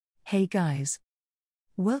Hey guys!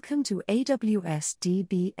 Welcome to AWS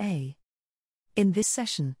DBA. In this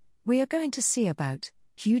session, we are going to see about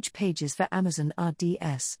huge pages for Amazon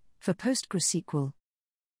RDS for PostgreSQL.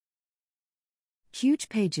 Huge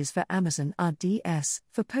pages for Amazon RDS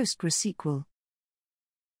for PostgreSQL.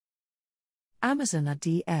 Amazon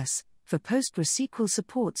RDS for PostgreSQL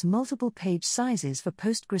supports multiple page sizes for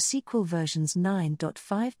PostgreSQL versions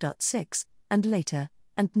 9.5.6 and later,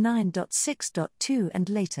 and 9.6.2 and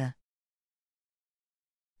later.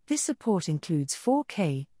 This support includes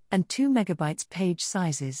 4K and 2 MB page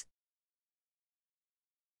sizes.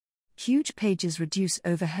 Huge pages reduce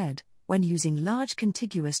overhead when using large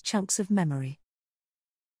contiguous chunks of memory.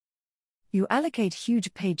 You allocate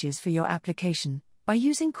huge pages for your application by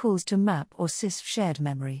using calls to map or sys shared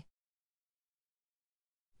memory.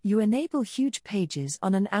 You enable huge pages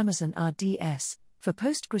on an Amazon RDS for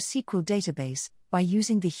PostgreSQL database by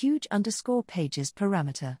using the huge_pages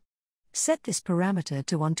parameter. Set this parameter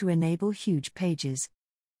to on to enable huge pages.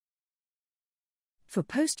 For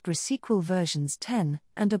PostgreSQL versions 10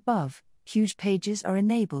 and above, huge pages are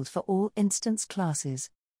enabled for all instance classes.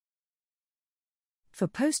 For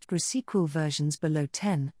PostgreSQL versions below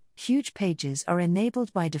 10, huge pages are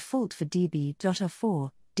enabled by default for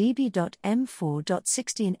db.r4,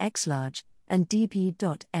 db.m4.16xlarge, and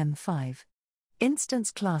db.m5.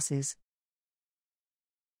 Instance classes.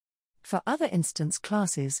 For other instance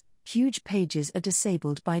classes, huge pages are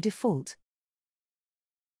disabled by default.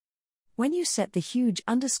 When you set the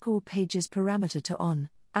huge_pages parameter to on,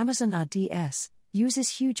 Amazon RDS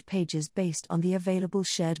uses huge pages based on the available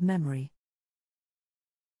shared memory.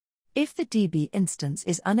 If the DB instance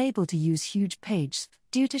is unable to use huge pages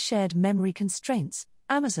due to shared memory constraints,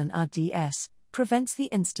 Amazon RDS prevents the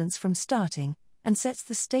instance from starting and sets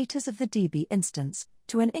the status of the DB instance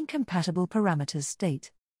to an incompatible parameters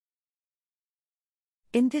state.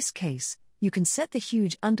 In this case, you can set the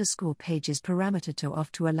huge_pages parameter to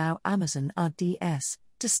off to allow Amazon RDS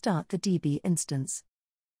to start the DB instance.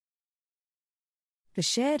 The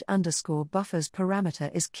shared_buffers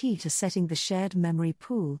parameter is key to setting the shared memory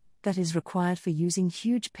pool that is required for using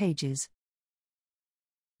huge pages.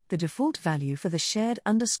 The default value for the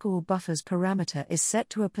shared_buffers parameter is set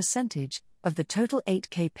to a percentage of the total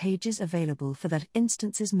 8K pages available for that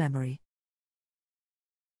instance's memory.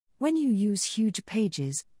 When you use huge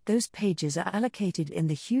pages, those pages are allocated in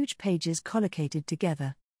the huge pages collocated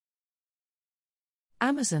together.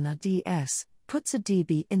 Amazon RDS puts a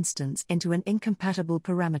DB instance into an incompatible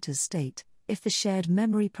parameters state if the shared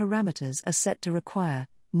memory parameters are set to require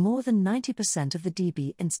more than 90% of the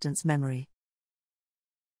DB instance memory.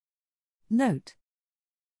 Note: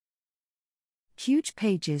 huge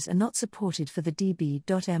pages are not supported for the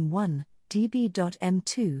db.m1,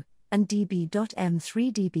 db.m2, and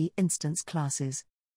db.m3 DB instance classes.